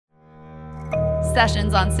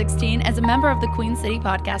Sessions on 16 as a member of the Queen City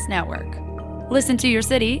Podcast Network. Listen to your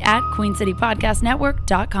city at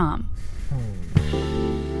queencitypodcastnetwork.com.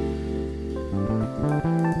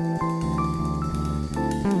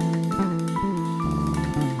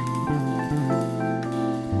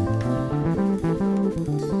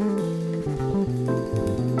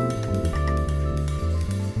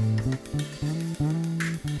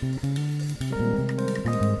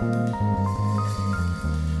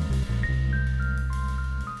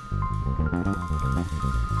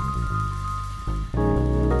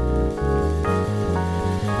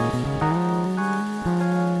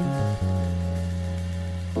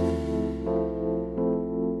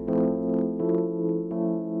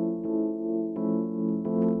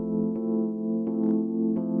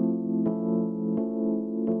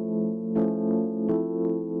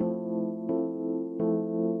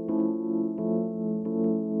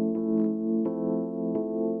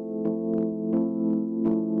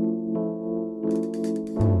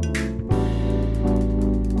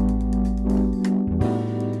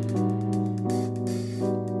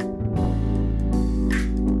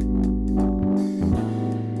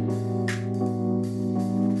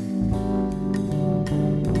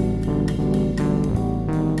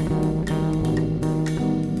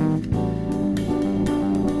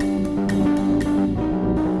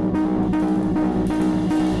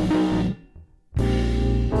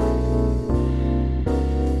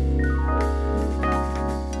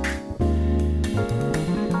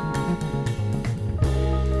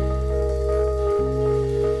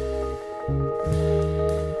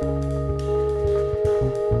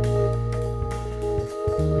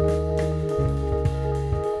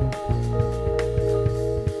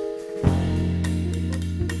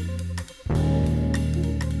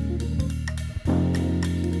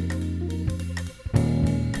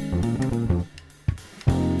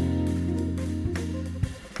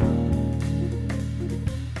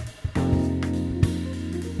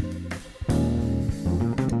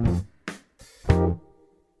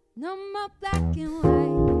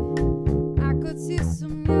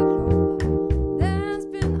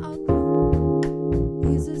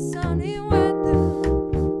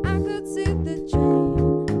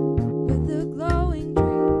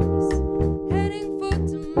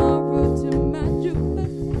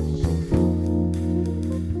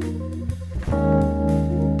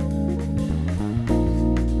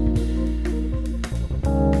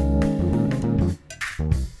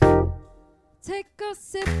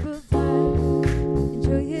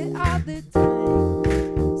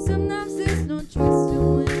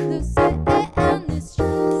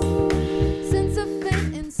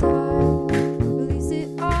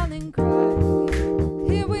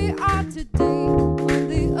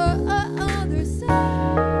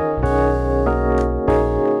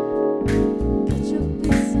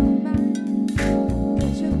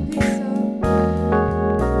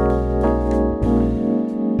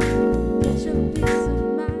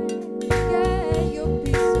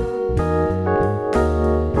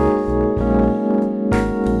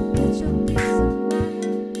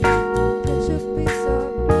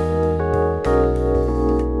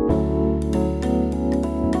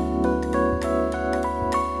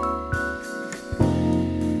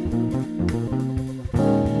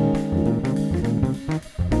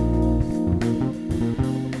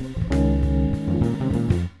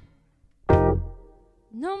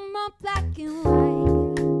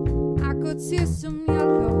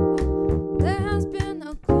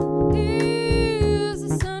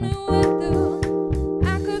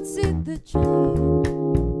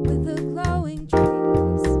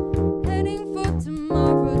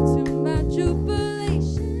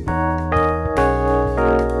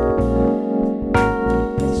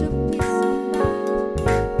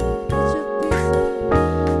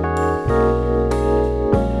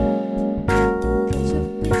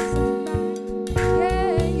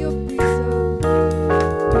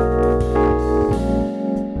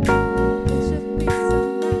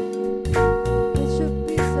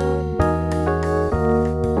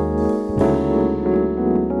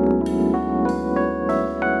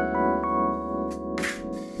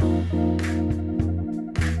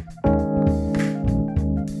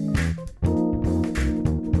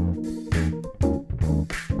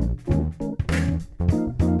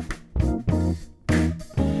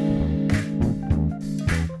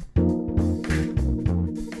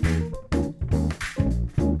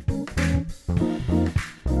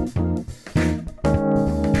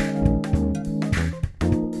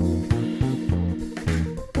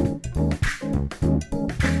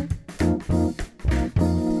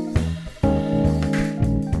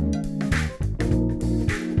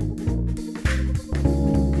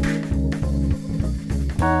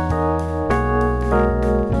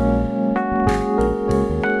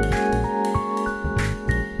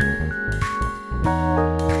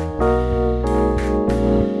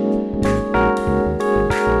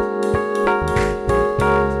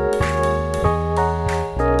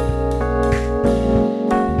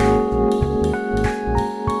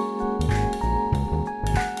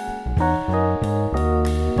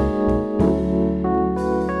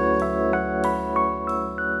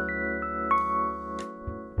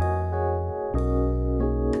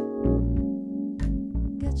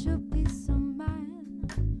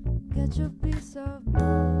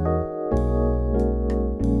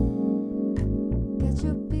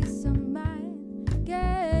 your peace of mind.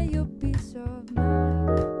 Get your peace of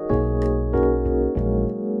mind.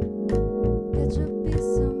 Get your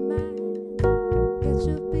peace of mind. Get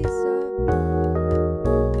your peace of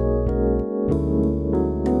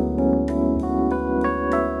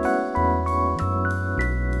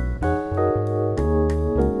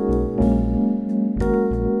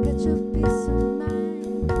Get your peace of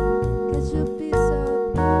mind. Get your peace of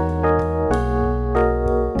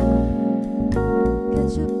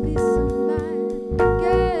Get your peace of mind.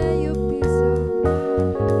 Get your peace of mind.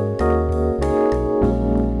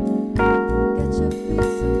 Get your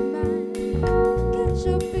peace of mind. Get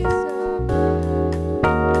your peace of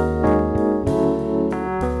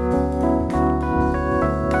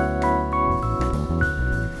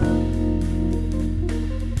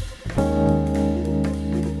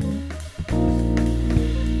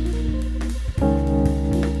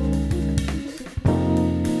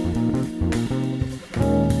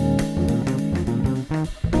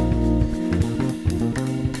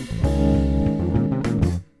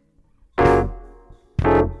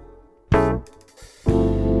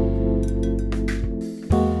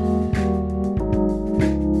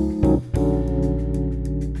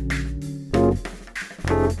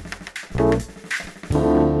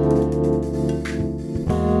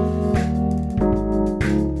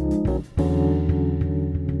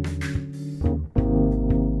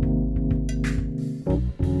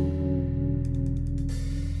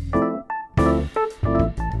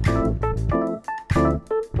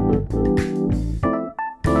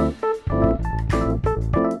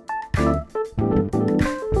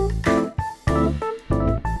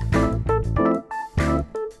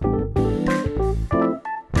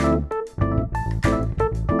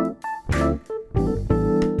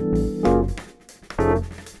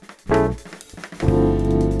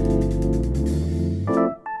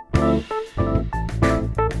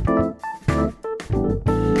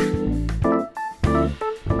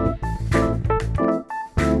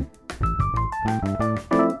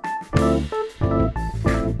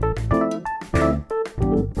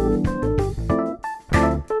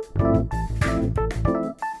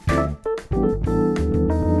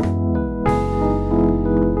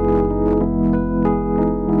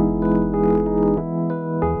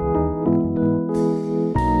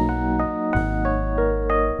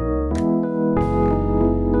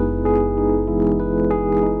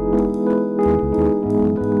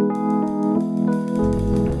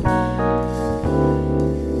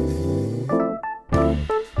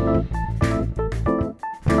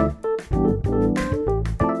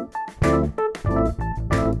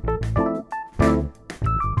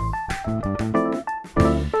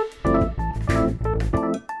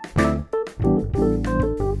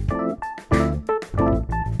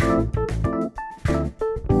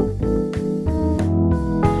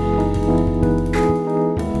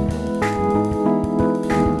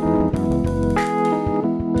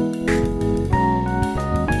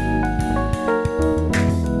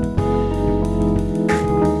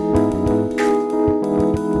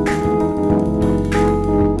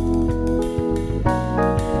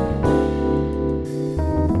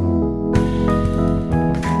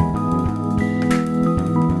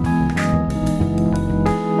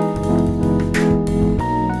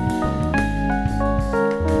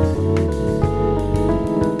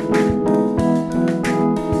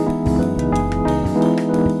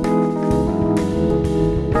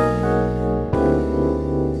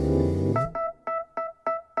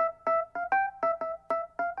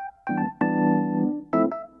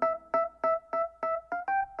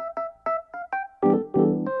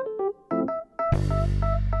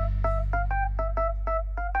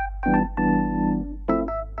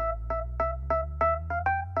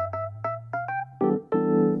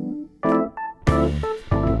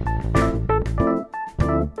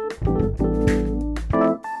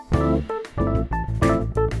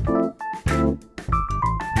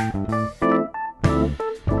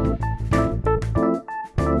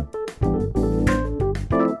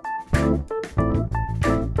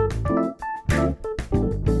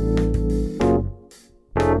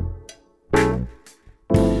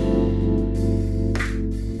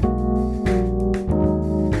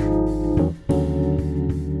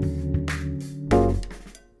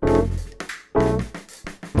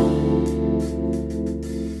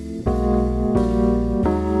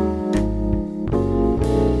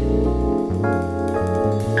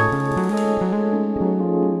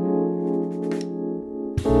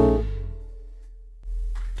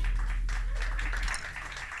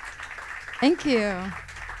Thank you.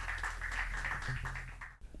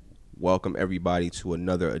 Welcome everybody to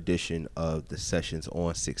another edition of the Sessions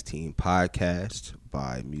on 16 podcast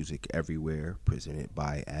by Music Everywhere, presented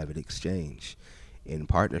by Avid Exchange in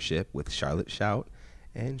partnership with Charlotte Shout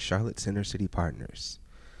and Charlotte Center City Partners.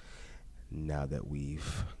 Now that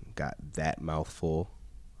we've got that mouthful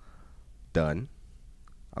done,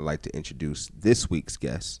 I'd like to introduce this week's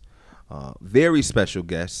guest. Very special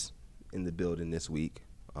guest in the building this week.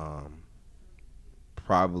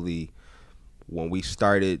 Probably when we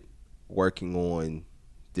started working on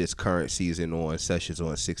this current season on Sessions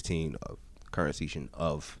on 16, current season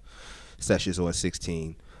of Sessions on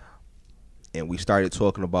 16, and we started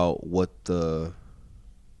talking about what the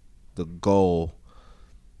goal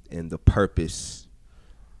and the purpose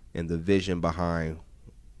and the vision behind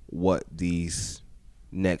what these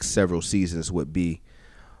next several seasons would be.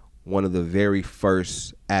 One of the very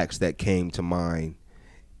first acts that came to mind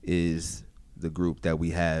is the group that we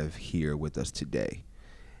have here with us today.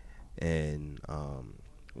 And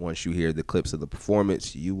once you hear the clips of the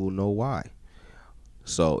performance, you will know why.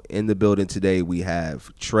 So in the building today, we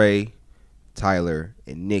have Trey, Tyler,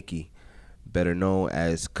 and Nikki, better known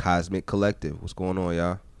as Cosmic Collective. What's going on,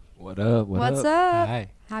 y'all? What up? What's up? Hi.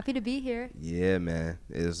 Happy to be here. Yeah, man.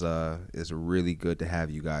 It's really good to have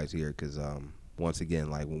you guys here because once again,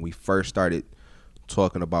 like when we first started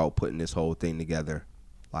talking about putting this whole thing together,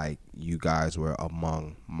 like you guys were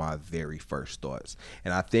among my very first thoughts.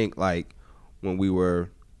 And I think like when we were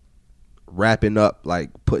wrapping up,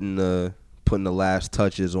 like putting the last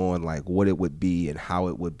touches on like what it would be and how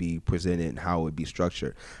it would be presented and how it would be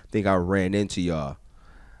structured, I think I ran into y'all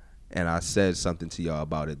and I said something to y'all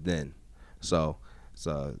about it then. So it's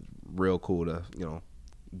real cool to,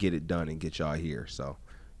 get it done and get y'all here. So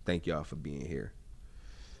thank y'all for being here.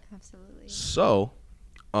 Absolutely. So,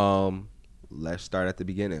 let's start at the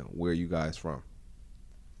beginning. Where are you guys from?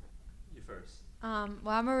 You first. Well,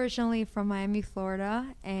 I'm originally from Miami, Florida,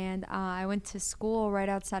 and I went to school right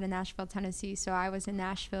outside of Nashville, Tennessee. So I was in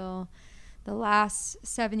Nashville the last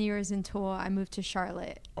 7 years until I moved to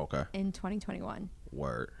Charlotte Okay. in 2021.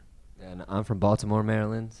 Word. And I'm from Baltimore,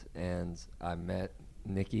 Maryland, and I met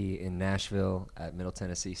Nikki in Nashville at Middle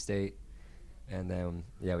Tennessee State. And then,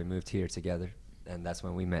 we moved here together, and that's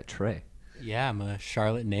when we met Trey. Yeah, I'm a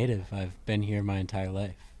Charlotte native. I've been here my entire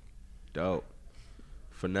life. Dope.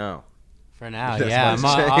 For now. For now, That's yeah, why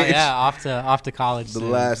I'm it's changed. off to college. The soon.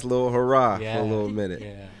 last little hurrah Yeah, for a little minute.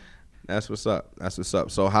 Yeah. That's what's up. That's what's up.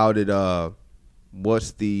 So how did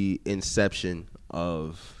what's the inception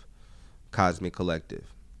of Cosmic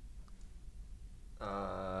Collective?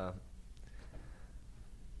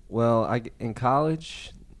 Well, in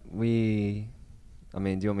college, do you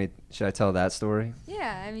want me? Should I tell that story?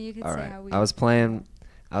 Yeah, I mean, you could All say right. how we. I was playing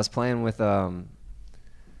with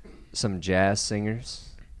some jazz singers,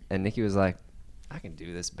 and Nikki was like, "I can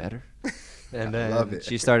do this better." And then love it.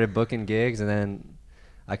 she started booking gigs, and then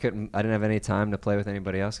I didn't have any time to play with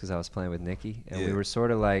anybody else because I was playing with Nikki, and we Yeah. were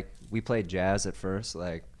sort of like, we played jazz at first,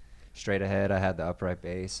 like straight ahead. I had the upright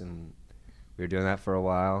bass, and we were doing that for a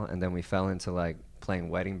while, and then we fell into like playing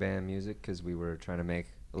wedding band music because we were trying to make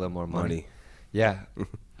a little more money. Yeah.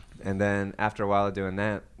 And then after a while of doing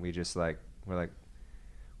that, we just we're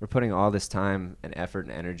putting all this time and effort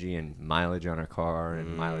and energy and mileage on our car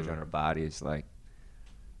and mileage on our bodies. Like,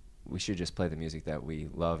 we should just play the music that we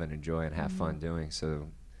love and enjoy and have fun doing. So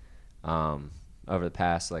over the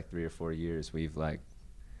past 3 or 4 years, we've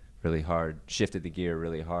shifted the gear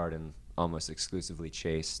really hard and almost exclusively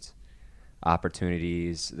chased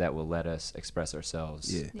opportunities that will let us express ourselves.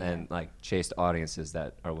 Yeah. And chased audiences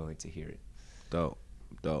that are willing to hear it.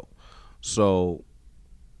 Dope. So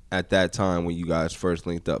at that time when you guys first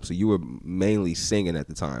linked up, so you were mainly singing at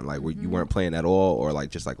the time, you weren't playing at all, or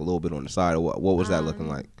just a little bit on the side, or what was that looking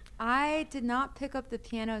like? I did not pick up the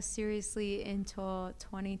piano seriously until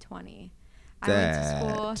 2020. I That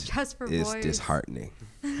went to school just for is boys. disheartening.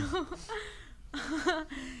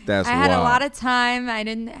 That's I had wild. a lot of time. I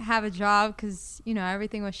didn't have a job because,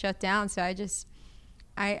 everything was shut down. So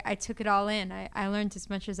I took it all in. I learned as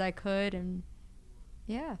much as I could. And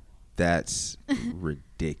yeah. That's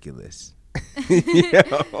ridiculous.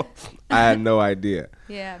 I had no idea.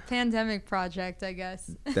 Yeah. Pandemic project, I guess.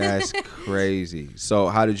 That's crazy. So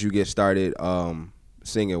how did you get started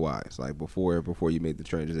singing wise, before you made the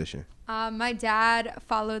transition? My dad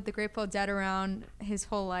followed the Grateful Dead around his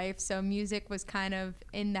whole life, so music was kind of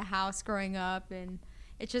in the house growing up, and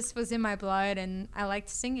it just was in my blood, and I liked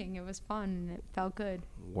singing. It was fun, and it felt good.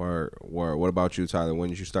 Word. What about you, Tyler? When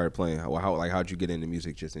did you start playing? How'd you get into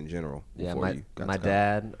music just in general? Yeah, before you got my to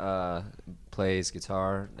dad plays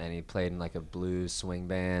guitar, and he played in a blues swing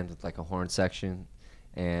band with a horn section,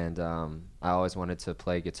 and I always wanted to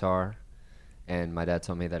play guitar. And my dad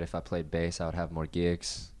told me that if I played bass, I would have more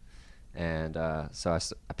gigs. And so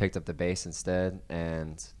I picked up the bass instead,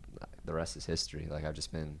 and the rest is history. Like, I've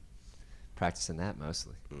just been practicing that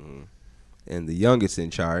mostly. Mm-hmm. And the youngest in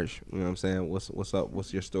charge, you know what I'm saying? What's up?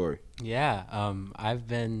 What's your story? Yeah, I've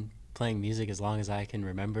been playing music as long as I can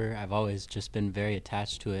remember. I've always just been very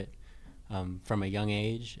attached to it from a young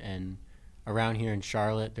age. And around here in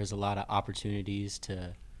Charlotte, there's a lot of opportunities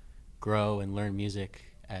to grow and learn music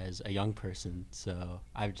as a young person. So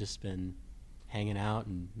I've just been hanging out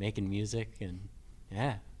and making music, and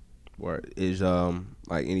yeah. Or is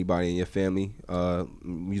like anybody in your family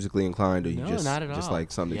musically inclined, or you No, not at all. just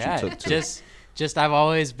like something that you took to? Just I've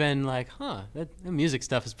always been like, that music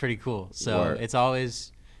stuff is pretty cool. So Word. It's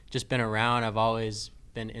always just been around. I've always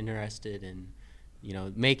been interested in,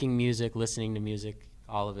 making music, listening to music,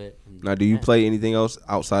 all of it. And Now, do you play anything else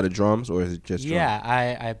outside of drums, or is it just drums? Yeah,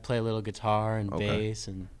 I play a little guitar and Okay. bass,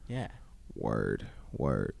 and yeah. Word.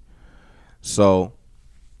 So,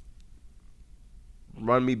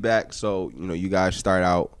 run me back. So, you guys start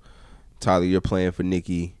out, Tyler, you're playing for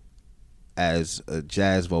Nicki as a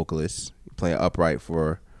jazz vocalist. You're playing upright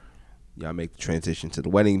y'all make the transition to the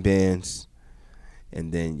wedding bands,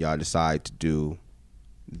 and then y'all decide to do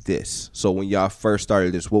this. So when y'all first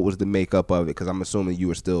started this, what was the makeup of it? Because I'm assuming you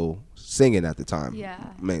were still singing at the time.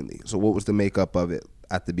 Yeah. Mainly. So what was the makeup of it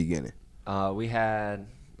at the beginning? We had,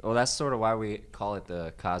 that's sort of why we call it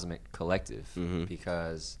the Cosmic Collective, Mhm.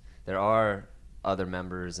 because there are other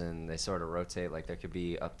members and they sort of rotate. Like, there could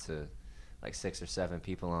be up to like 6 or 7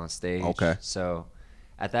 people on stage. Okay. So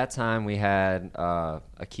at that time we had a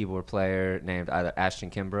keyboard player named either Ashton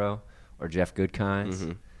Kimbrough or Jeff Goodkind,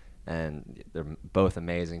 Mhm. and they're both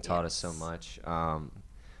amazing, taught us so much.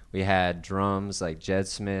 We had drums like Jed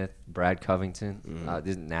Smith, Brad Covington,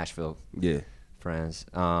 these are Nashville Yeah. friends,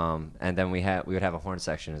 and then we would have a horn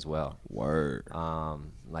section as well, Word.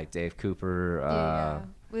 like Dave Cooper. Yeah.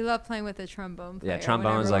 We love playing with the trombone player. Yeah,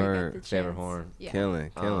 trombone's whenever like we get the favorite chance. horn. Yeah.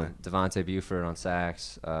 Killing. Devontae Buford on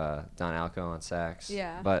sax, Don Alco on sax.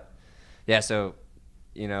 Yeah. But yeah, so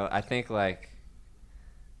I think like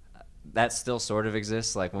that still sort of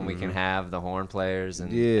exists, like when we can have the horn players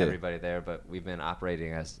and Yeah. everybody there, but we've been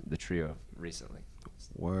operating as the trio recently.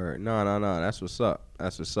 Word. No. That's what's up.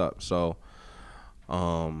 So,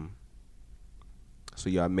 so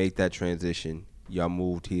y'all made that transition. Y'all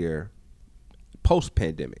moved here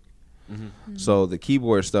post-pandemic. Mm-hmm. So the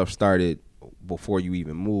keyboard stuff started before you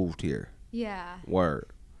even moved here. Yeah. Word.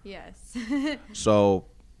 Yes. So,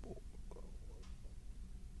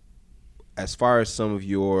 as far as some of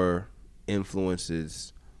your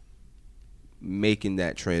influences making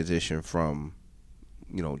that transition from,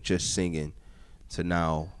 just singing to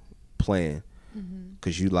now playing,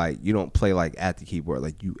 because you don't play like at the keyboard,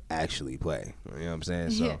 like you actually play. You know what I'm saying?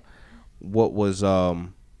 So, Yeah. what was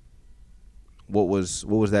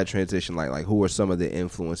that transition like? Like, who were some of the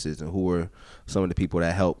influences, and who were some of the people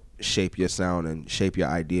that helped shape your sound and shape your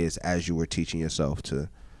ideas as you were teaching yourself to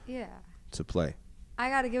play? I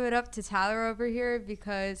got to give it up to Tyler over here,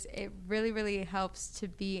 because it really, really helps to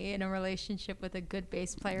be in a relationship with a good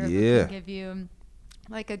bass player who Yeah. can give you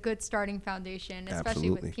like a good starting foundation, especially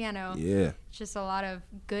Absolutely. with piano. Yeah. It's just a lot of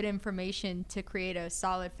good information to create a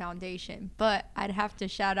solid foundation. But I'd have to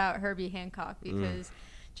shout out Herbie Hancock, because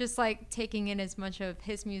just like taking in as much of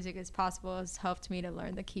his music as possible has helped me to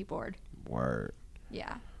learn the keyboard. Word.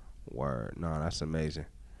 Yeah. Word. No, that's amazing.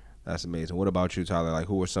 What about you, Tyler? Like,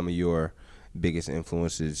 who were some of your biggest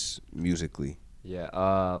influences musically?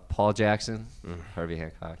 Yeah, Paul Jackson, Herbie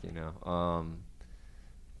Hancock,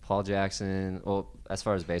 Paul Jackson, well, as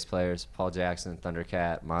far as bass players, Paul Jackson,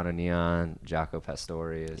 Thundercat, Mono Neon, Jaco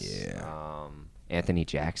Pastorius, Anthony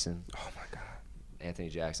Jackson. Oh, my God. Anthony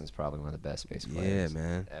Jackson's probably one of the best bass players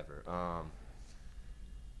man. ever.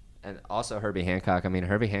 And also Herbie Hancock. I mean,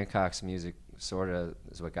 Herbie Hancock's music sort of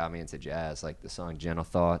is what got me into jazz. Like the song Gentle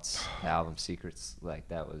Thoughts, the album Secrets, like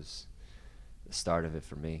that was the start of it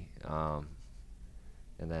for me.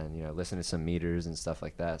 And then, listen to some meters and stuff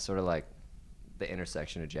like that. Sort of like the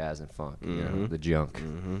intersection of jazz and funk, the junk.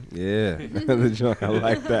 Yeah. The junk. I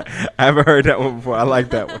like that. I haven't heard that one before. I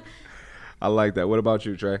like that one. What about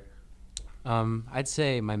you, Trey? I'd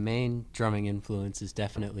say my main drumming influence is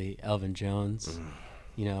definitely Elvin Jones.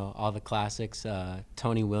 All the classics,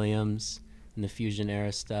 Tony Williams and the fusion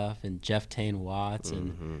era stuff, and Jeff Tain Watts,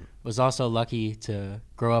 and was also lucky to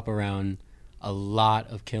grow up around a lot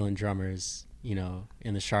of killing drummers,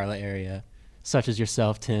 in the Charlotte area. such as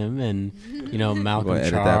yourself, Tim, and Malcolm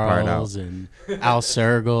edit that part out. Charles and Al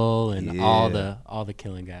Sergel and Yeah. all the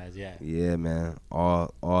killing guys. Yeah. Yeah, man.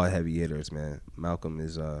 All heavy hitters, man.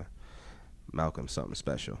 Malcolm's something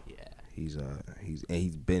special. Yeah.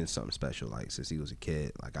 He's been something special like since he was a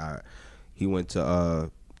kid. Like he went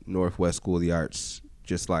to Northwest School of the Arts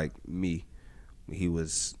just like me. He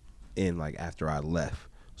was in like after I left.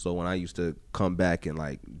 So when I used to come back and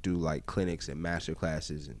like do like clinics and master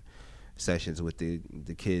classes and sessions with the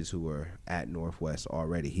kids who were at Northwest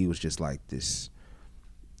already, he was just like this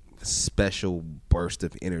special burst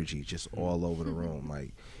of energy just all over the room.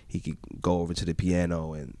 Like he could go over to the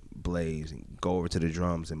piano and blaze and go over to the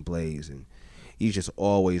drums and blaze, and he's just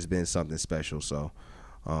always been something special. So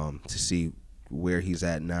to see where he's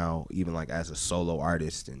at now, even like as a solo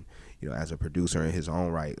artist and as a producer in his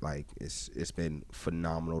own right, like it's been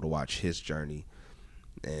phenomenal to watch his journey,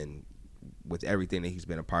 and with everything that he's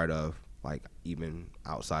been a part of, like even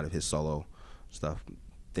outside of his solo stuff,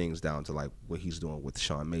 things down to like what he's doing with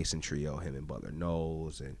Sean Mason Trio, him and Butler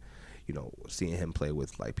Knowles, and seeing him play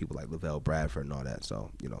with like people like Lavelle Bradford and all that.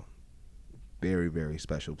 So very, very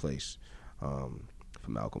special place for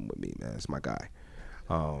Malcolm with me, man. It's my guy.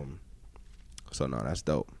 So no, that's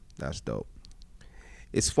dope.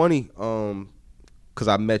 It's funny because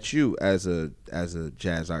I met you as a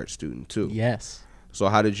jazz art student too. Yes. So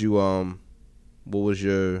how did you what was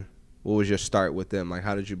your start with them? Like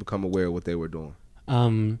how did you become aware of what they were doing?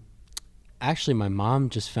 Actually, my mom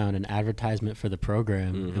just found an advertisement for the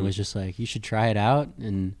program and was just like, you should try it out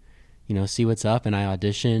and see what's up. And I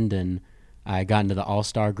auditioned and I got into the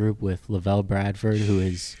all-star group with Lavelle Bradford, who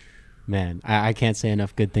is, man, I can't say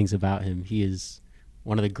enough good things about him. He is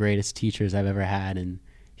one of the greatest teachers I've ever had, and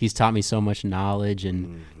he's taught me so much knowledge,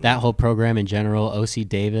 and that whole program in general, O.C.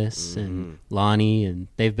 Davis and Lonnie, and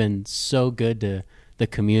they've been so good to the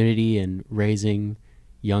community and raising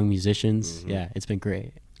young musicians. Yeah, it's been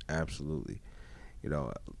great. Absolutely.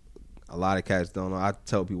 A lot of cats don't know. I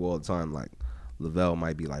tell people all the time, like, Lavelle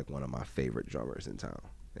might be like one of my favorite drummers in town.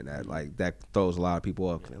 And that throws a lot of people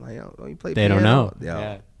up. They're like, yo, don't you play They piano? don't know. Yo,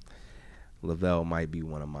 Yeah. Lavelle might be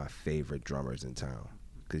one of my favorite drummers in town.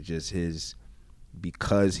 Because he's,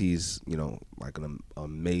 like an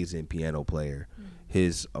amazing piano player,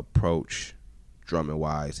 his approach, drumming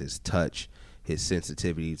wise, his touch, his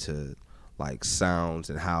sensitivity to like sounds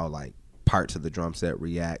and how like parts of the drum set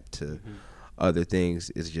react to other things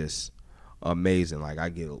is just amazing. Like I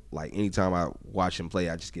get like anytime I watch him play,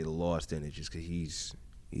 I just get lost in it just because he's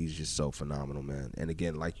just so phenomenal, man. And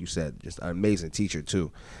again, like you said, just an amazing teacher too.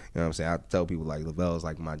 You know what I'm saying? I tell people like Lavelle is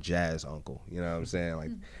like my jazz uncle. You know what I'm saying?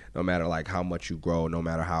 Like no matter like how much you grow, no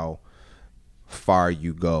matter how far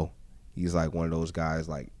you go, he's like one of those guys.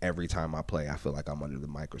 Like every time I play, I feel like I'm under the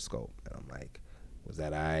microscope, and I'm like, was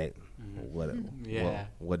that all right?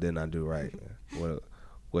 What didn't I do right?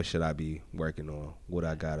 What should I be working on? What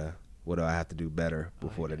do I have to do better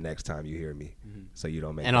before the next time you hear me, so you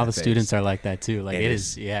don't make And that all the face? students are like that too. Like And it it's-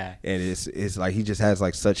 is, yeah. And it's like he just has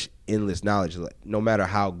like such endless knowledge. Like, no matter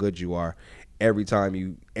how good you are, anytime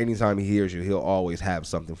he hears you, he'll always have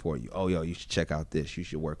something for you. Oh, yo, you should check out this. You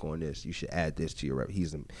should work on this. You should add this to your rep.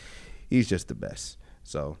 He's just the best.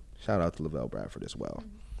 So shout out to Lavelle Bradford as well.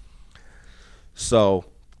 So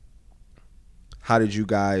how did you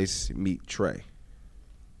guys meet Trey?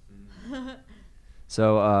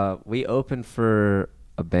 So we opened for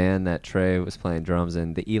a band that Trey was playing drums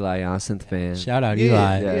in, the Eli Yacinth band. Shout out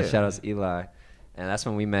Yeah. Eli. Yeah, shout out to Eli. And that's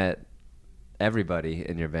when we met everybody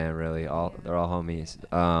in your band, really. They're all homies.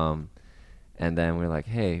 And then we were like,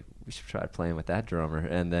 hey, we should try playing with that drummer.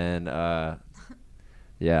 And then, I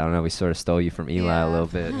don't know, we sort of stole you from Eli a little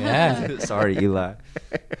bit. Yeah. Sorry, Eli.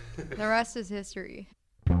 The rest is history.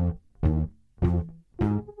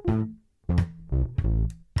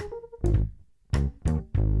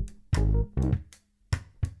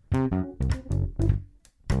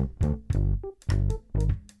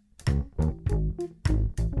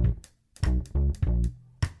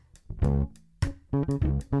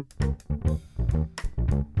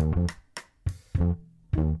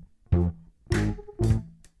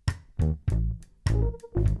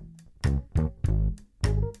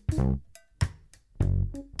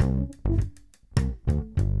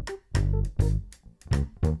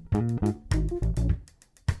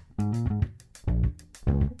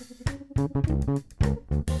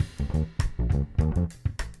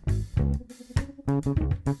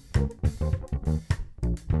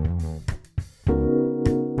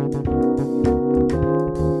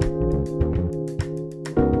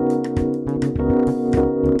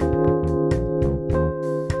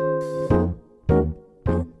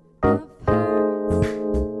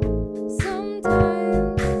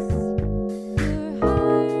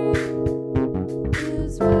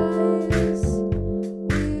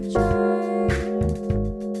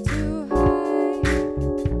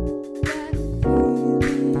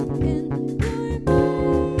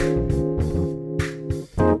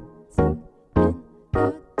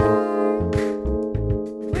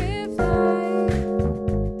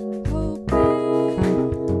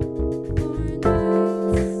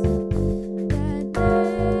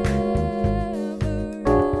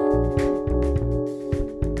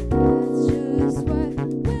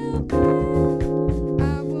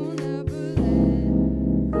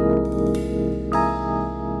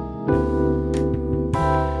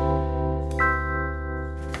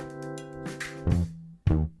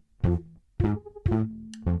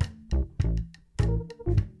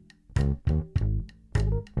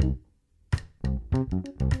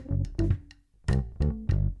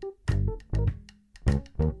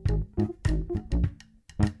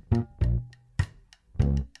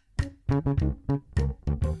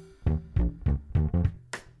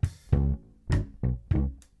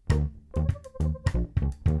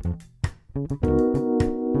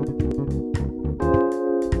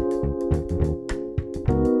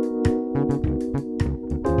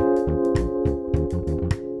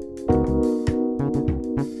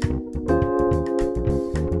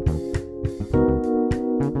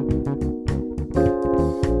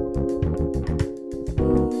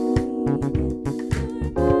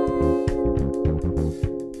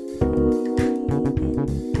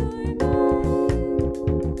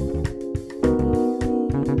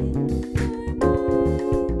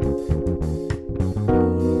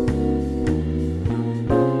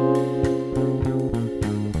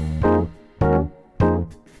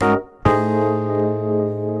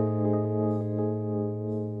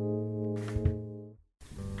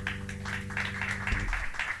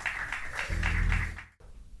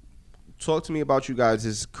 Talk to me about you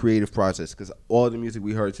guys' creative process, because all the music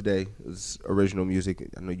we heard today is original music.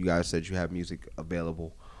 I know you guys said you have music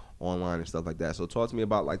available online and stuff like that. So talk to me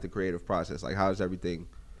about like the creative process. Like, how does everything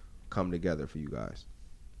come together for you guys?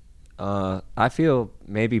 I feel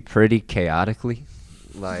maybe pretty chaotically.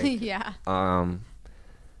 Like, Yeah.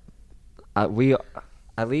 We,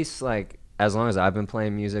 at least like as long as I've been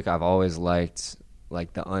playing music, I've always liked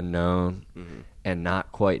like the unknown and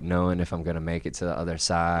not quite knowing if I'm gonna make it to the other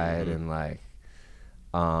side, and like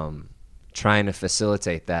trying to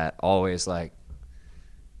facilitate that always, like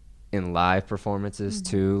in live performances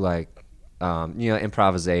too, like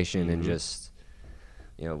improvisation and just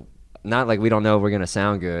not like we don't know if we're gonna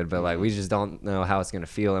sound good, but like we just don't know how it's gonna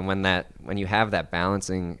feel. And when you have that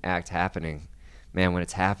balancing act happening, man, when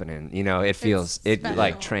it's happening, it feels, it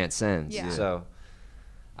like transcends. Yeah. So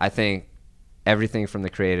I think everything from the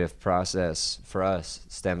creative process for us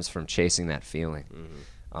stems from chasing that feeling.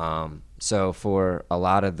 So for a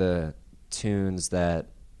lot of the tunes that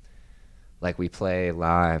like we play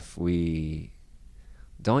live, we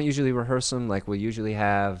don't usually rehearse them. Like we'll usually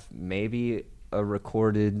have maybe a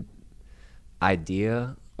recorded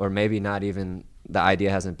idea, or maybe not even, the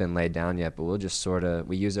idea hasn't been laid down yet, but we'll just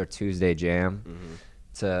we use our Tuesday jam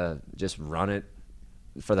to just run it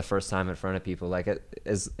for the first time in front of people. Like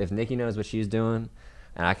if Nikki knows what she's doing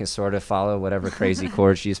and I can sort of follow whatever crazy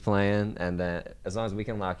chord she's playing, and then as long as we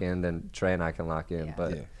can lock in, then Trey and I can lock in.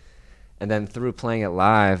 And then through playing it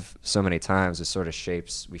live so many times, it sort of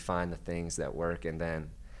shapes, we find the things that work, and then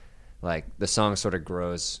like the song sort of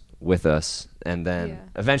grows with us, and then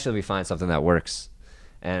eventually we find something that works.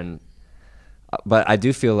 But I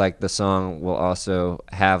do feel like the song will also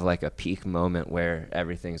have like a peak moment where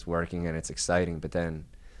everything's working and it's exciting, but then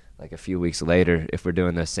like a few weeks later, if we're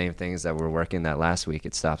doing the same things that were working that last week,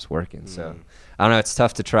 it stops working. So I don't know, it's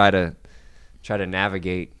tough to try to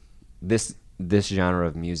navigate this genre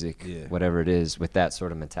of music, whatever it is, with that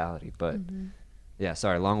sort of mentality. But yeah,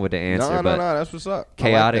 sorry, long-winded answer. No, that's what's up.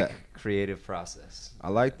 Chaotic, I like that. creative process. I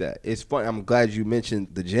like that. It's fun. I'm glad you mentioned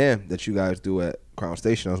the jam that you guys do at Crown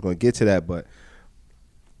Station. I was going to get to that, but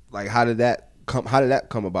like, how did that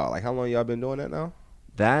come about? Like, how long y'all been doing that now?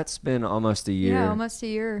 That's been almost a year. Yeah, almost a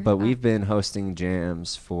year. But we've been hosting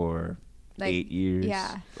jams for like 8 years.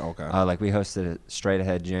 Yeah. Okay. Like we hosted a Straight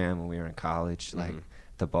Ahead jam when we were in college, like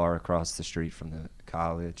the bar across the street from the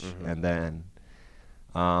college. And then,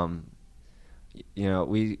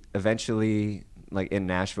 we eventually, like in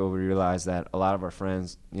Nashville, we realized that a lot of our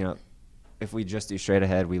friends, if we just do Straight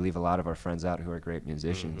Ahead, we leave a lot of our friends out who are great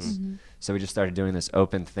musicians. So we just started doing this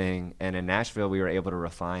open thing. And in Nashville, we were able to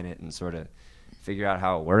refine it and sort of figure out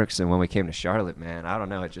how it works. And when we came to Charlotte, man, I don't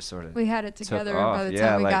know, it just sort of we had it together off. by the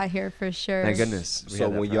time we got here, for sure. Thank goodness. So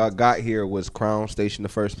when y'all got here, was Crown Station the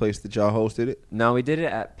first place that y'all hosted it? No, we did it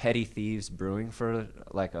at Petty Thieves Brewing for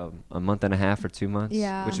like a month and a half or 2 months,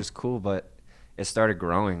 which is cool, but it started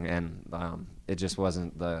growing, and it just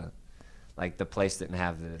wasn't the place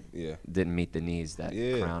didn't meet the needs that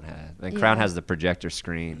Crown had. Like Crown has the projector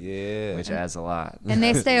screen, which adds a lot. And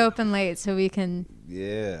they stay open late, so we can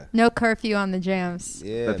no curfew on the jams.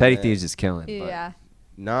 But Petty Thieves is killing. Yeah.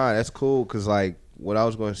 Nah, that's cool, because like what I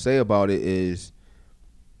was going to say about it is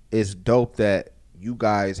it's dope that you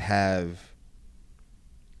guys have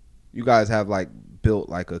like built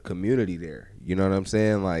like a community there. You know what I'm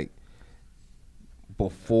saying? Like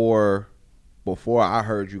before I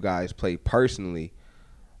heard you guys play personally,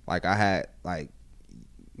 like I had like,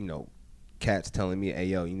 cats telling me, hey,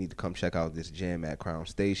 yo, you need to come check out this jam at Crown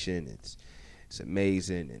Station. It's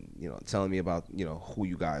amazing. And, telling me about, who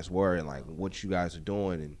you guys were and like what you guys are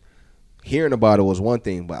doing. And hearing about it was one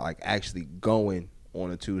thing, but like actually going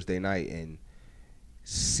on a Tuesday night and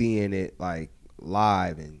seeing it like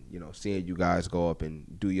live and, you know, seeing you guys go up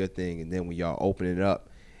and do your thing, and then when y'all open it up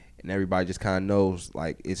and everybody just kind of knows,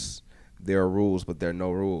 like, there are rules, but there are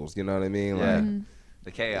no rules. You know what I mean? Yeah. Like,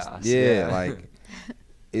 The chaos. yeah, like,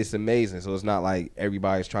 it's amazing. So it's not like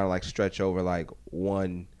everybody's trying to, like, stretch over, like,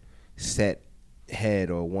 one set head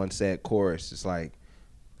or one set chorus. It's like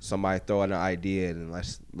somebody throw out an idea and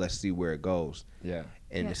let's see where it goes. Yeah.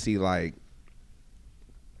 And Yeah. to see, like,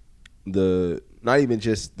 not even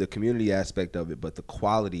just the community aspect of it, but the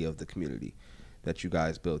quality of the community that you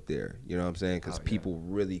guys built there. You know what I'm saying? Because people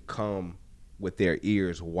really come with their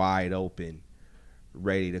ears wide open,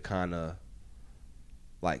 ready to kind of,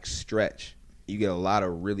 like, stretch. You get a lot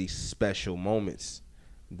of really special moments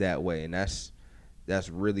that way, and that's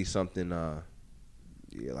really something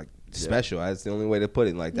like special. That's the only way to put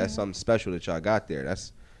it. Like, that's something special that y'all got there.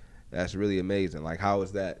 That's really amazing. Like, how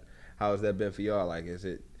has that been for y'all? Like, is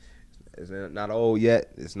it not old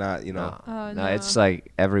yet? It's not, you know. No, it's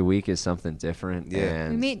like every week is something different. Yeah.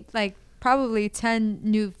 And We meet like probably 10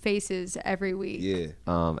 new faces every week.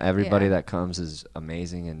 Yeah. everybody Yeah. that comes is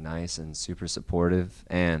amazing and nice and super supportive,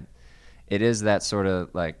 and it is that sort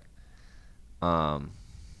of like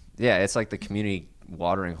it's like the community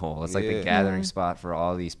watering hole. It's like the Yeah. gathering Yeah. spot for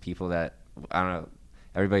all these people that, I don't know,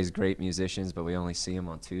 everybody's great musicians, but we only see them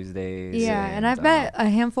on Tuesdays. Yeah, and I've met a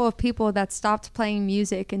handful of people that stopped playing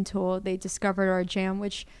music until they discovered our jam,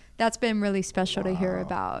 which that's been really special to hear Wow.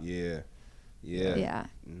 about. Yeah. Yeah.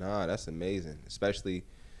 Nah, that's amazing. Especially,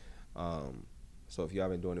 so if y'all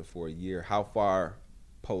been doing it for a year, how far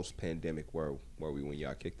post-pandemic were we when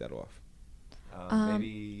y'all kicked that off?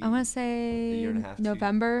 Maybe I want to say a year and a half, 2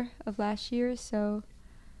 November of last year. So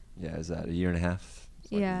Yeah, is that a year and a half?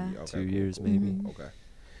 It's like a Yeah. year. Okay, 2 years maybe. Okay.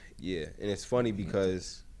 Yeah, and it's funny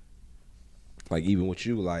because, like, even with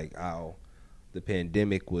you, like, how the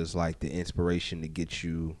pandemic was like the inspiration to get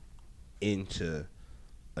you into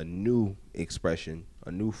a new expression,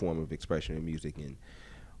 a new form of expression in music.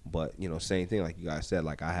 But you know, same thing, like you guys said,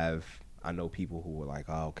 like I know people who were like,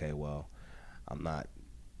 oh, okay, well, I'm not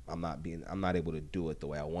able to do it the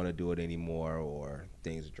way I want to do it anymore, or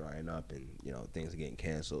things are drying up and, you know, things are getting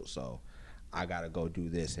canceled, so I gotta go do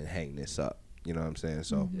this and hang this up. You know what I'm saying?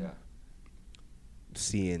 So Yeah.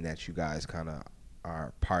 seeing that you guys kind of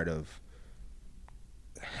are part of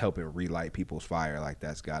helping relight people's fire, like,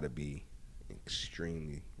 that's got to be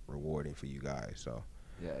extremely rewarding for you guys. So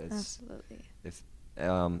Yeah, it's absolutely.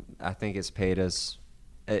 I think it's paid us.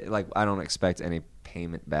 Like, I don't expect any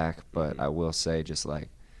payment back, but I will say, just like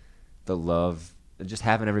the love, just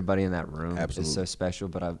having everybody in that room is so Absolutely. special.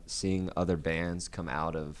 But I'm seeing other bands come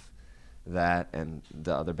out of that, and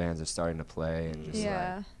the other bands are starting to play, and just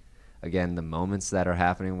Yeah. like, again, the moments that are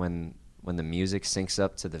happening when the music syncs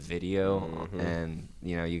up to the video, and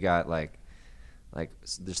you know, you got like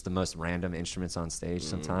just the most random instruments on stage.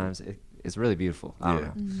 Sometimes it's really beautiful. I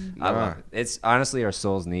don't know. I love it. It's honestly, our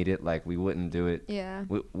souls need it. Like, we wouldn't do it. Yeah.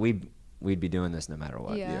 We'd be doing this no matter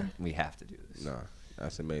what. Yeah. We have to do this. nah,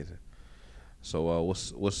 that's amazing. So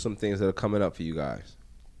what's some things that are coming up for you guys?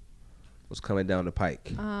 What's coming down the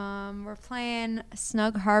pike? We're playing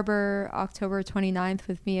Snug Harbor October 29th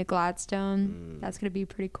with Mia Gladstone. That's going to be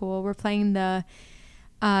pretty cool. We're playing the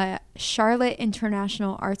Charlotte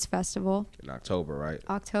International Arts Festival In October, right?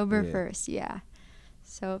 October Yeah. 1st. Yeah.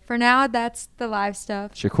 So for now, that's the live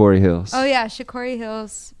stuff. Shikori Hills. Oh, yeah. Shikori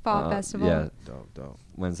Hills Fall Festival. Yeah. Dope.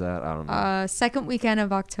 When's that? I don't know. Second weekend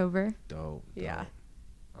of October. Dope. Yeah.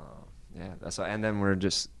 Yeah. That's all. And then we're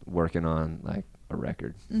just working on like a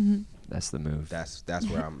record. Mm-hmm. That's the move. That's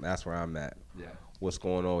where I'm at. Yeah. What's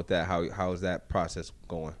going on with that? How is that process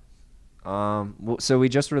going? So we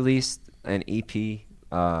just released an EP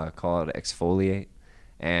called Exfoliate,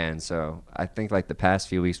 and so I think like the past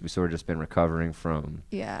few weeks we've sort of just been recovering from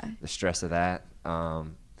Yeah. the stress of that.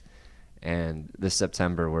 And this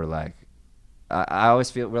September we're like, I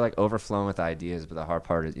always feel we're like overflowing with ideas, but the hard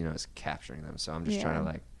part is, you know, is capturing them. So I'm just trying to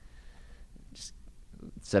like,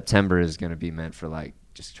 September is going to be meant for like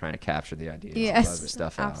just trying to capture the ideas and Yes. love the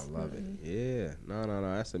stuff out. I love it. Yeah. No.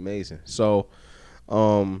 That's amazing. So,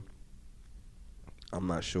 I'm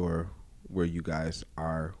not sure where you guys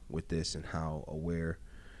are with this and how aware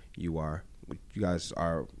you are. You guys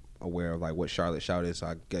are aware of like what Charlotte Shout is. So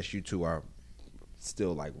I guess you two are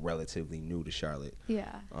still like relatively new to Charlotte.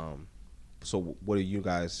 Yeah. So what have you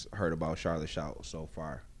guys heard about Charlotte Shout so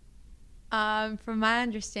far? From my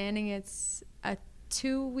understanding, it's a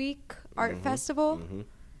 2-week art festival. Mm-hmm.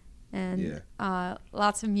 And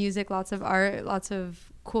lots of music, lots of art, lots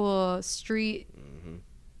of cool street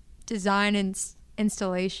design and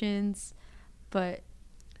installations. But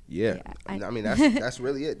Yeah, Yeah, I I- mean that's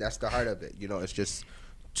really it. That's the heart of it. You know, it's just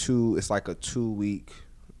It's like a 2 week,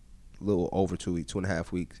 little over 2 weeks,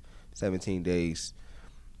 2.5 weeks, 17 days,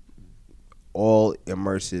 all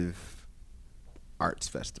immersive arts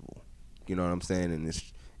festival. You know what I'm saying? And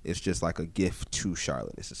it's just like a gift to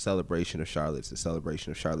Charlotte. It's a celebration of Charlotte. It's a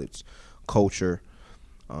celebration of Charlotte's culture,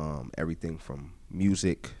 everything from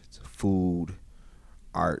music to food,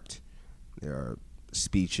 art. There are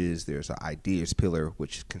speeches. There's an ideas pillar,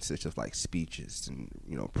 which consists of like speeches and,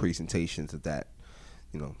 you know, presentations of that,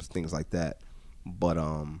 you know, things like that. But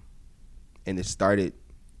and it started,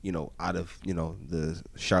 you know, out of, you know, the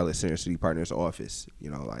Charlotte Center City Partners office. You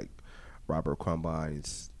know, like Robert Crumbine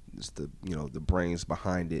is the, you know, the brains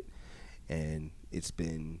behind it, and it's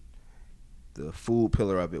been, the food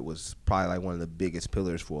pillar of it was probably like one of the biggest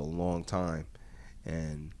pillars for a long time.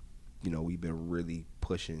 And, you know, we've been really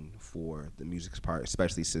pushing for the music's part,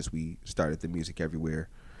 especially since we started the Music Everywhere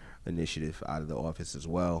initiative out of the office as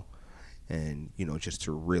well. And, you know, just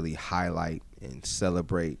to really highlight and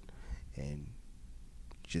celebrate and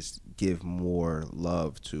just give more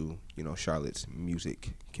love to, you know, Charlotte's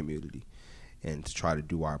music community, and to try to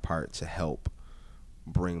do our part to help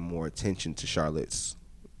bring more attention to Charlotte's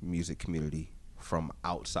music community from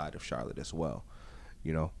outside of Charlotte as well,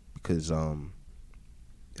 you know, because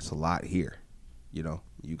it's a lot here. You know,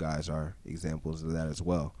 you guys are examples of that as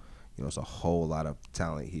well. You know, it's a whole lot of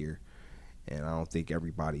talent here, and I don't think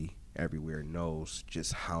everybody everywhere knows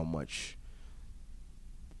just how much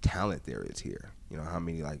talent there is here. You know, how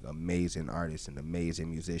many like amazing artists and amazing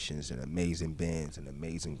musicians and amazing bands and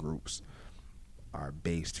amazing groups are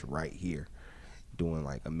based right here doing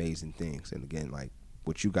like amazing things. And again, like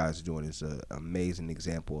what you guys are doing is an amazing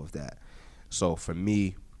example of that. So for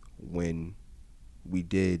me, when we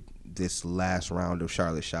did this last round of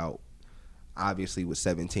Charlotte Shout, obviously with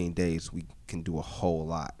 17 days we can do a whole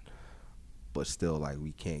lot, but still, like,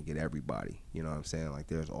 we can't get everybody. You know what I'm saying? Like,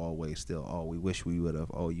 there's always still, oh, we wish we would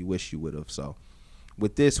have, oh, you wish you would have. So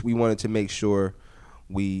with this, we wanted to make sure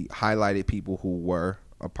we highlighted people who were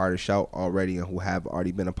a part of Shout already and who have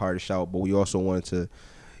already been a part of Shout, but we also wanted to,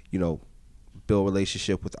 you know, build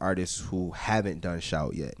relationship with artists who haven't done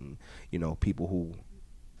Shout yet, and, you know, people who,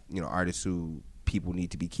 you know, artists who people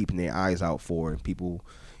need to be keeping their eyes out for, and people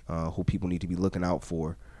who people need to be looking out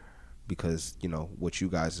for, because, you know, what you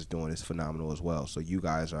guys is doing is phenomenal as well. So you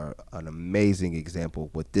guys are an amazing example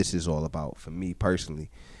of what this is all about for me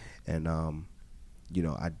personally. And, you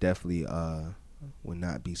know, I definitely would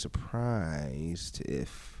not be surprised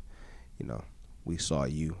if, you know, we saw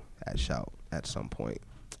you at Shout at some point.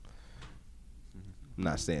 I'm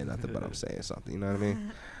not saying nothing, but I'm saying something. You know what I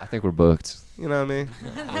mean? I think we're booked. You know what I mean?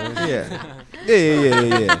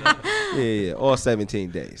 Yeah. All 17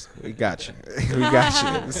 days. We got you. We got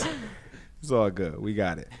you. It's all good. We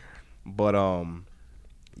got it. But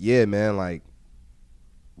yeah, man. Like,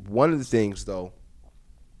 one of the things though,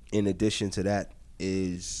 in addition to that,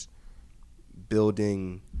 is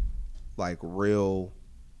building like real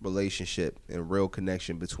relationship and real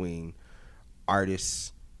connection between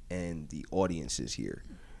artists and the audiences here.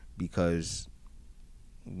 Because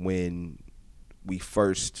when we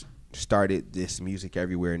first started this Music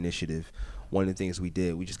Everywhere initiative, one of the things we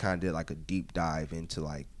did, we just kind of did like a deep dive into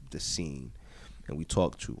like the scene, and we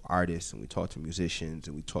talked to artists and we talked to musicians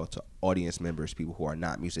and we talked to audience members, people who are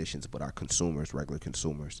not musicians but are consumers, regular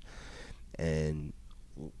consumers. And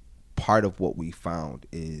part of what we found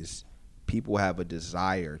is people have a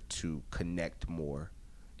desire to connect more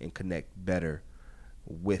and connect better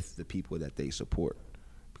with the people that they support,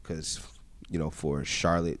 because, you know, for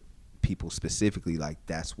Charlotte people specifically, like,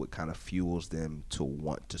 that's what kind of fuels them to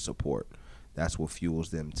want to support. That's what fuels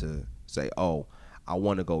them to say, oh, I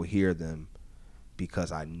want to go hear them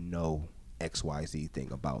because I know XYZ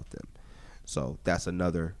thing about them. So that's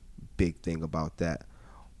another big thing about that.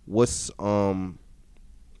 What's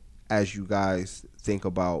as you guys think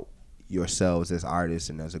about yourselves as artists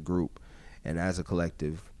and as a group and as a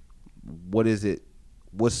collective,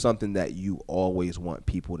 what's something that you always want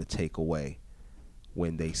people to take away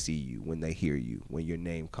when they see you, when they hear you, when your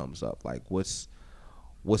name comes up? Like, what's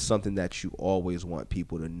something that you always want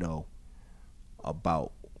people to know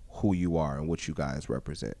about who you are and what you guys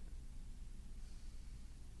represent?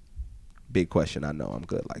 Big question. I know I'm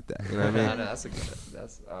good like that. You know what I mean? No,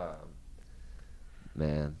 that's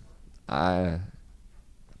man, I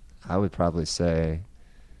would probably say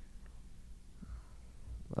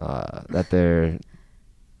that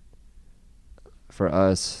for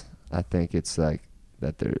us, I think it's like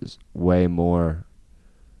that there's way more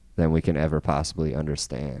than we can ever possibly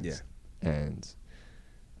understand. Yeah. And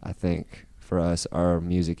I think for us, our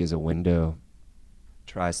music is a window,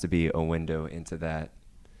 tries to be a window into that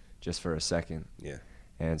just for a second. Yeah.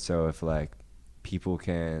 And so if like people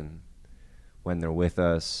can, when they're with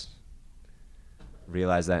us,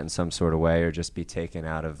 realize that in some sort of way, or just be taken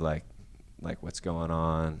out of like what's going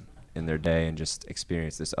on in their day and just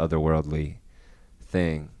experience this otherworldly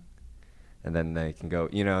thing, and then they can go,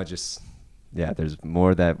 you know, just, yeah, there's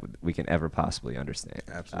more that we can ever possibly understand.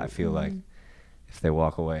 Absolutely. I feel like if they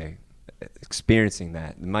walk away experiencing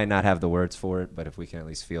that, they might not have the words for it, but if we can at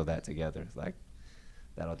least feel that together, like,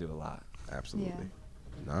 that'll do a lot. Absolutely.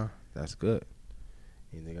 Nah, that's good.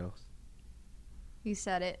 Anything else? You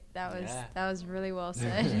said it. That was Yeah. that was really well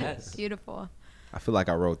said. Yes. Beautiful. I feel like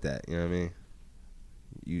I wrote that. You know what I mean?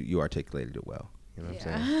 You articulated it well. You know what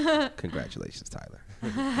I'm saying? Congratulations, Tyler.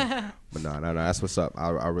 But no, that's what's up. I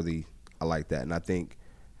like that, and I think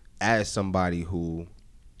as somebody who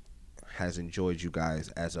has enjoyed you guys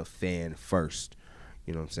as a fan first,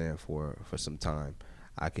 you know what I'm saying, for some time,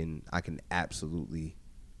 I can absolutely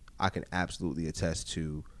attest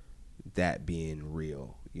to that being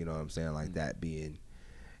real. You know what I'm saying? Like that being,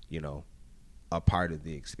 you know, a part of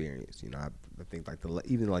the experience. You know, I think like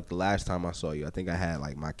even the last time I saw you, I think I had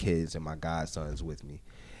like my kids and my godsons with me,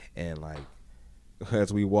 and like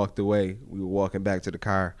as we walked away, we were walking back to the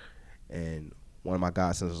car, and one of my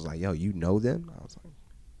godsons was like, "Yo, you know them?" I was like,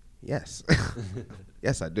 "Yes,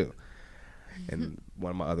 yes, I do." And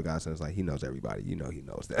one of my other godsons was like, "He knows everybody. You know, he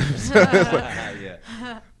knows them."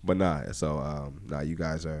 Yeah. But you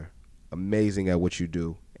guys are amazing at what you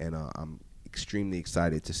do, and I'm extremely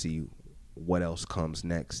excited to see what else comes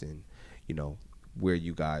next, and you know where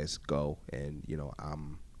you guys go. And you know,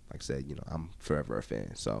 I'm like I said, you know, I'm forever a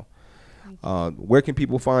fan. So, where can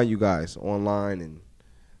people find you guys online, and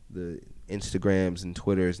the Instagrams and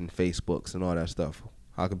Twitters and Facebooks and all that stuff?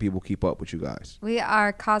 How can people keep up with you guys? We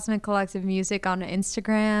are Cosmic Collective Music on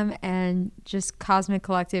Instagram and just Cosmic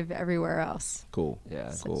Collective everywhere else. Cool.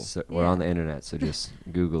 Yeah, Cool. So we're on the internet, so just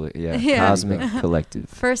Google it. Yeah, Yeah. Cosmic Collective.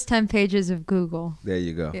 First 10 pages of Google. There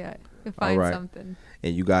you go. Yeah, you'll find right. something.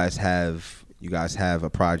 And you guys have a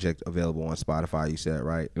project available on Spotify. You said,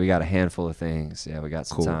 right? We got a handful of things. Yeah, we got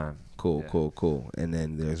some Cool. time. Cool, Yeah. cool. And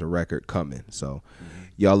then there's a record coming. So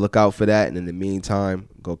y'all look out for that. And in the meantime,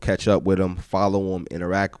 go catch up with them, follow them,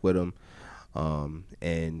 interact with them.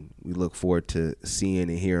 And we look forward to seeing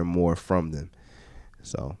and hearing more from them.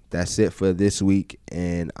 So that's it for this week.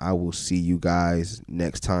 And I will see you guys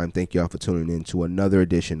next time. Thank y'all for tuning in to another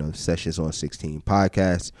edition of Sessions on 16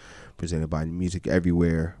 podcast, presented by Music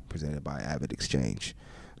Everywhere, presented by Avid Exchange.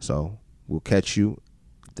 So we'll catch you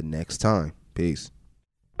the next time. Peace.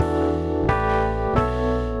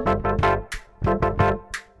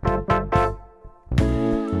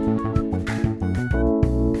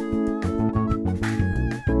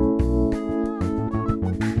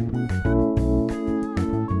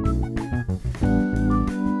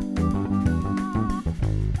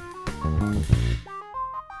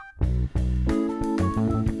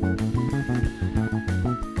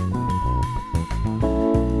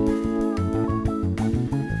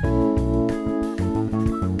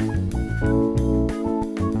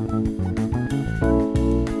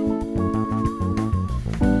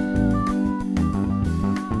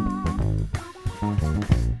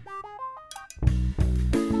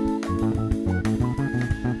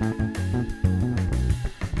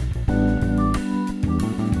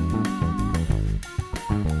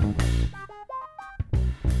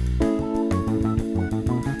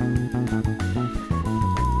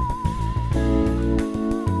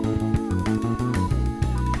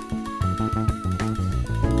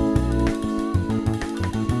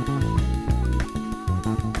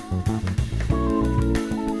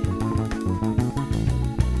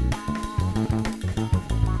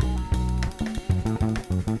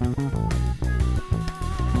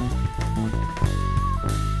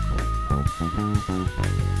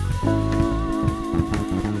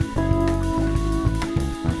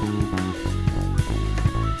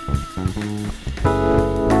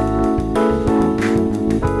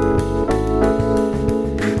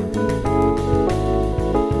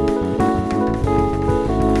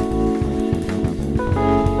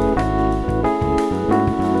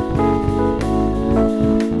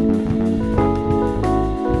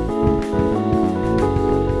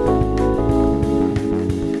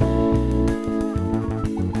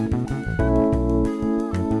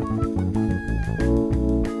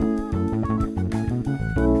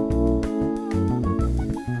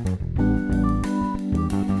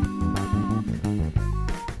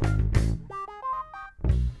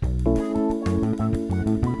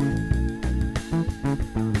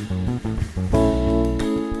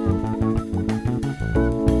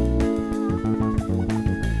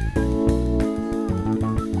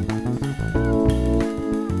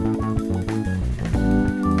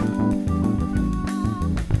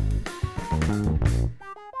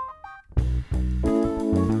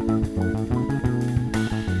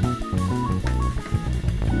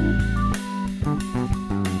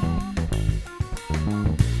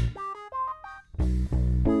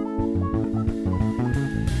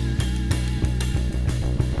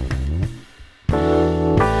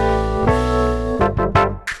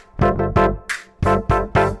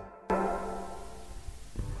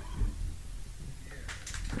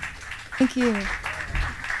 Thank you.